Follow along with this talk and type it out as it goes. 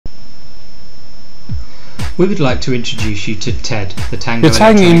We would like to introduce you to TED, the Tango Wir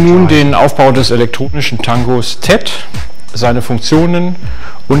zeigen Electronic Ihnen nun Drive. den Aufbau des elektronischen Tangos TED, seine Funktionen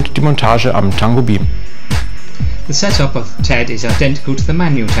und die Montage am Tango Beam. The setup of TED is identical to the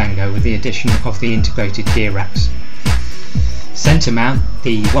manual Tango with the addition of the integrated gear racks. Centre mount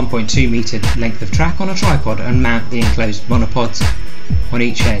the 1.2 metre length of track on a tripod and mount the enclosed monopods on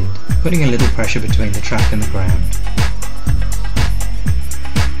each end, putting a little pressure between the track and the ground.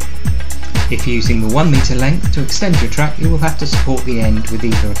 If using the 1 metre length to extend your track, you will have to support the end with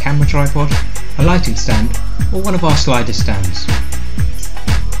either a camera tripod, a lighting stand or one of our slider stands.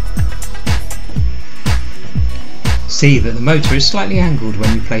 See that the motor is slightly angled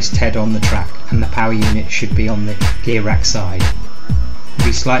when you place TED on the track, and the power unit should be on the gear rack side.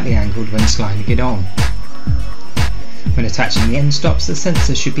 Be slightly angled when sliding it on. When attaching the end stops, the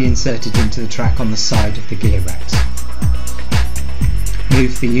sensor should be inserted into the track on the side of the gear racks.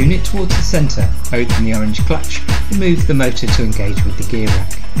 Move the unit towards the centre, open the orange clutch and move the motor to engage with the gear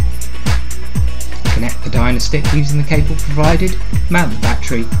rack. Connect the DynaStick using the cable provided, mount the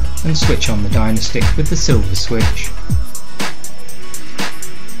battery and switch on the DynaStick with the silver switch.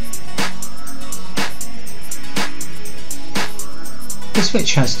 The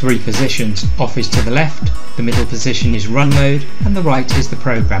switch has 3 positions. Off is to the left, the middle position is run mode and the right is the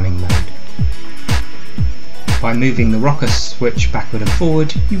programming mode. By moving the rocker switch backward and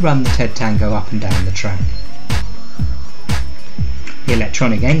forward, you run the TED Tango up and down the track. The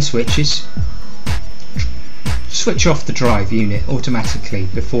electronic end switches switch off the drive unit automatically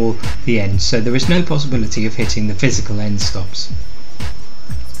before the end, so there is no possibility of hitting the physical end stops.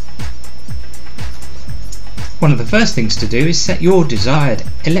 One of the first things to do is set your desired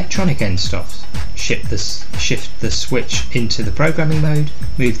electronic end stops. Shift the switch into the programming mode,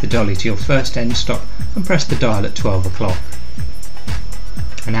 move the dolly to your first end stop and press the dial at 12 o'clock.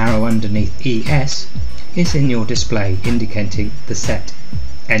 An arrow underneath ES is in your display indicating the set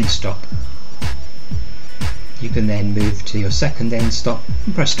end stop. You can then move to your second end stop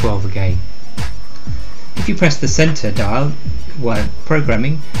and press 12 again. If you press the center dial while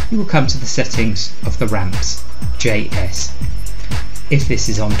programming, you will come to the settings of the ramps, JS. If this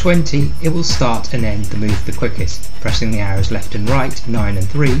is on 20, it will start and end the move the quickest. Pressing the arrows left and right, 9 and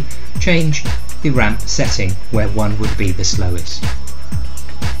 3, change the ramp setting where 1 would be the slowest.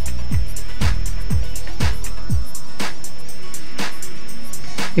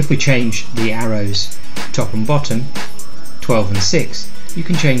 If we change the arrows top and bottom, 12 and 6, you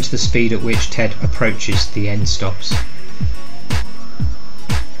can change the speed at which TED approaches the end stops.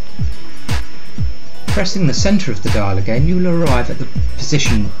 Pressing the centre of the dial again, you will arrive at the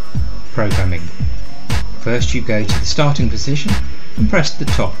position programming. First you go to the starting position and press the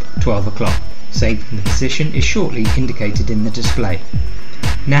top 12 o'clock. Saving the position is shortly indicated in the display.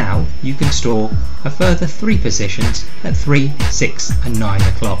 Now you can store a further 3 positions at 3, 6 and 9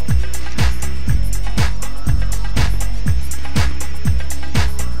 o'clock.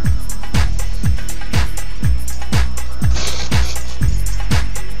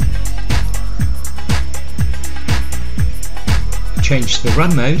 Change to the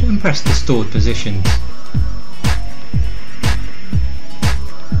run mode and press the stored positions.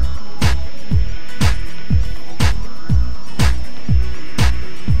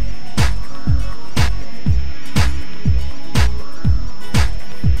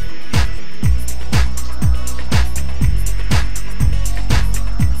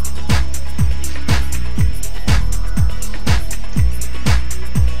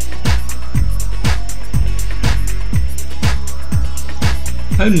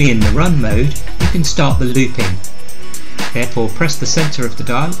 Only in the run mode you can start the looping. Therefore press the centre of the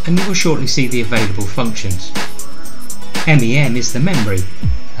dial and you will shortly see the available functions. MEM is the memory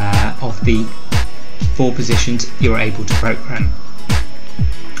of the 4 positions you are able to program.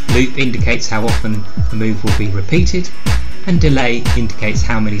 Loop indicates how often the move will be repeated, and delay indicates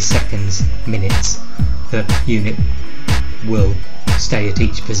how many seconds, minutes the unit will stay at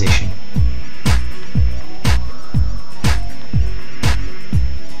each position.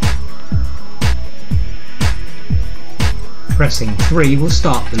 Pressing 3 will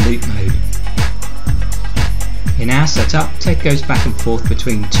start the loop mode. In our setup, TED goes back and forth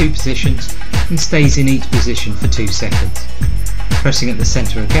between 2 positions and stays in each position for 2 seconds. Pressing at the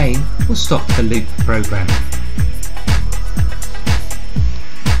centre again will stop the loop program.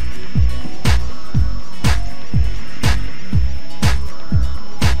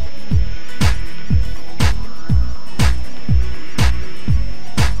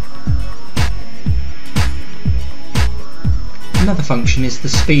 Another function is the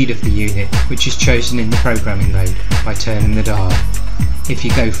speed of the unit, which is chosen in the programming mode by turning the dial. If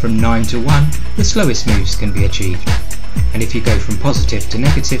you go from 9 to 1, the slowest moves can be achieved, and if you go from positive to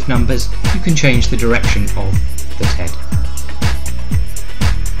negative numbers, you can change the direction of the TED.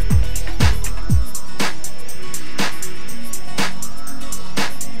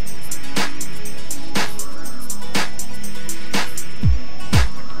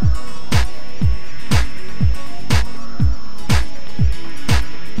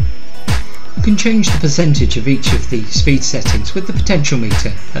 You can change the percentage of each of the speed settings with the potential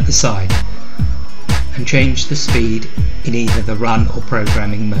meter at the side, and change the speed in either the run or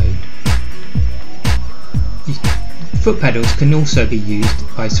programming mode. Foot pedals can also be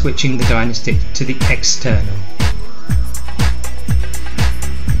used by switching the DynaStick to the external.